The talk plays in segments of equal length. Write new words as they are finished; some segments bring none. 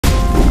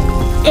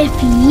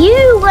If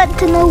you want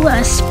to know what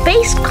a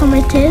space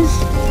comet is,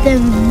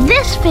 then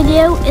this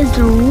video is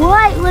the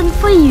right one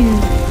for you.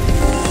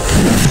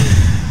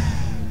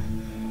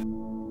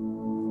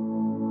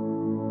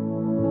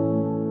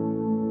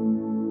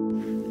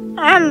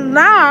 And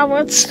now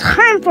it's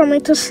time for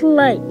me to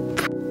sleep.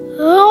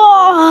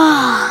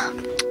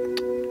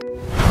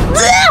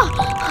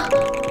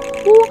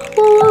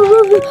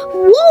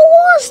 What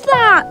was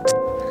that?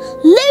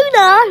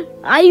 Luna,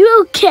 are you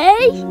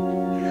okay?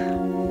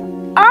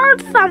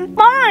 Earth, I'm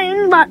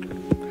fine, but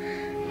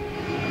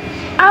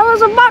I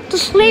was about to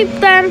sleep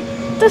then.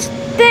 This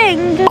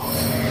thing,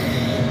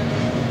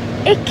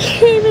 it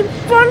came in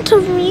front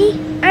of me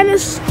and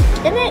it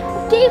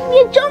gave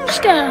me a jump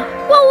scare.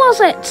 What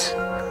was it?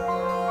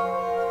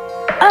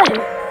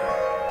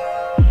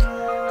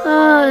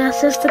 Oh,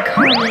 that's just a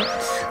comet.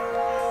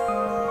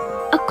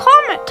 A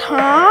comet,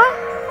 huh?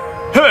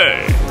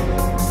 Hey!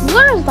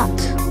 What is that?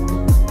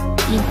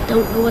 You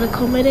don't know what a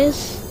comet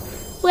is?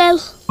 Well,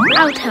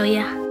 I'll tell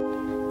you.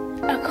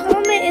 A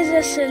comet is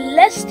a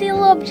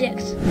celestial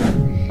object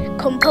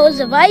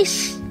composed of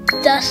ice,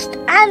 dust,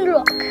 and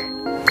rock.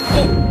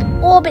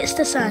 It orbits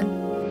the sun.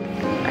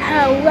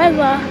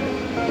 However,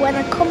 when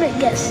a comet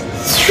gets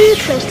too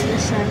close to the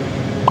sun,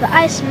 the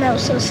ice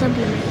melts or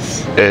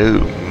sublimates. Oh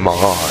my.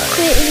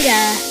 Creating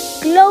a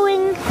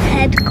glowing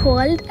head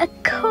called a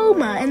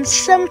coma and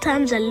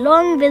sometimes a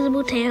long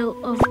visible tail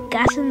of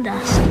gas and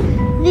dust.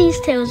 These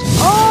tails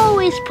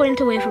always point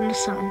away from the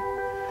sun.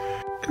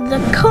 The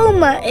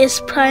coma is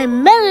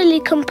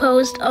primarily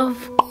composed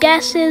of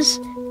gases,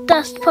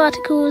 dust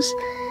particles,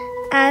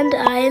 and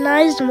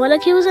ionized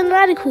molecules and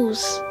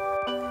radicals.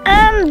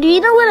 Do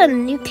you know what a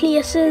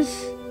nucleus is?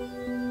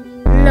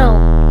 No,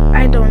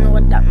 I don't know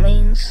what that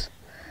means.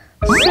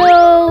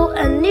 So,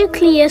 a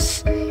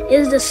nucleus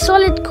is the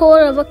solid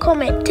core of a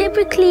comet,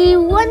 typically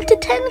 1 to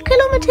 10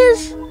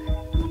 kilometers,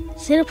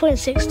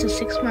 0.6 to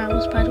 6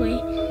 miles, by the way,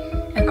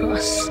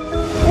 across.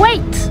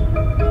 Wait,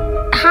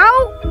 how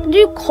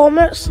do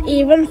comets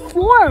even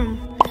form?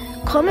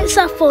 Comets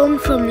are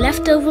formed from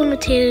leftover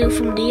material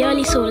from the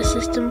early solar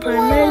system,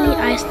 primarily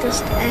ice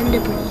dust and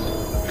debris.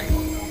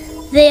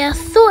 They are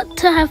thought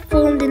to have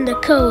formed in the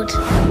cold,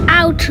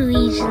 outer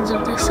regions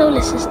of the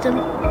solar system,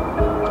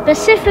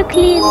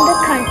 specifically in the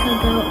Kuiper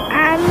Belt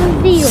and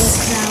the Oort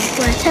Cloud,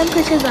 where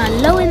temperatures are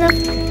low enough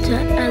to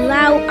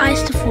allow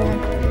ice to form.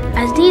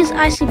 As these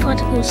icy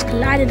particles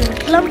collided and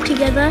clumped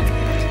together,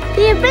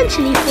 they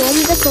eventually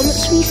formed the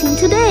comets we see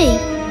today.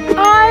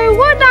 I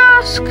would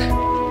ask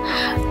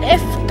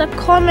if the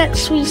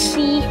comets we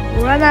see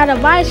run out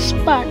of ice,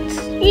 but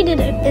you did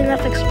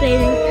enough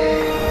explaining.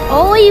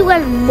 Oh, you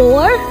want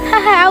more?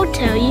 I'll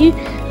tell you.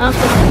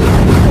 After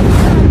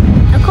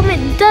a comet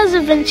does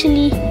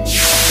eventually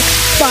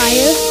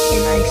expire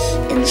in ice.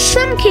 In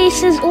some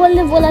cases, all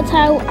the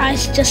volatile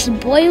ice just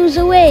boils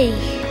away,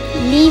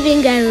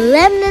 leaving a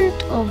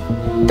remnant of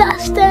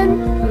dust and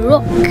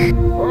rock.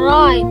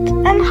 Right,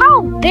 and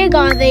how big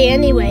are they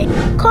anyway?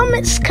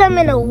 Comets come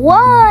in a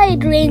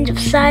wide range of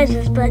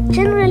sizes, but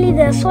generally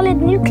their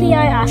solid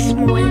nuclei are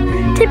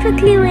small,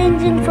 typically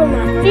ranging from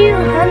a few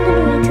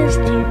hundred meters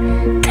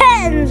to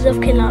tens of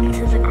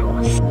kilometers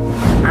across.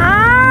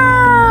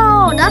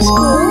 Oh, that's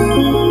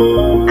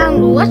cool.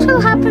 And what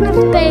will happen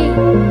if they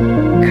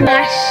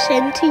crash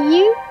into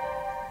you?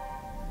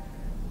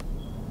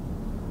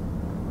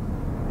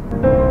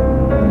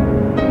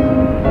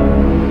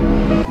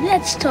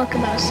 Let's talk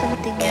about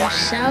something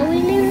else, shall we,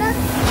 Luna?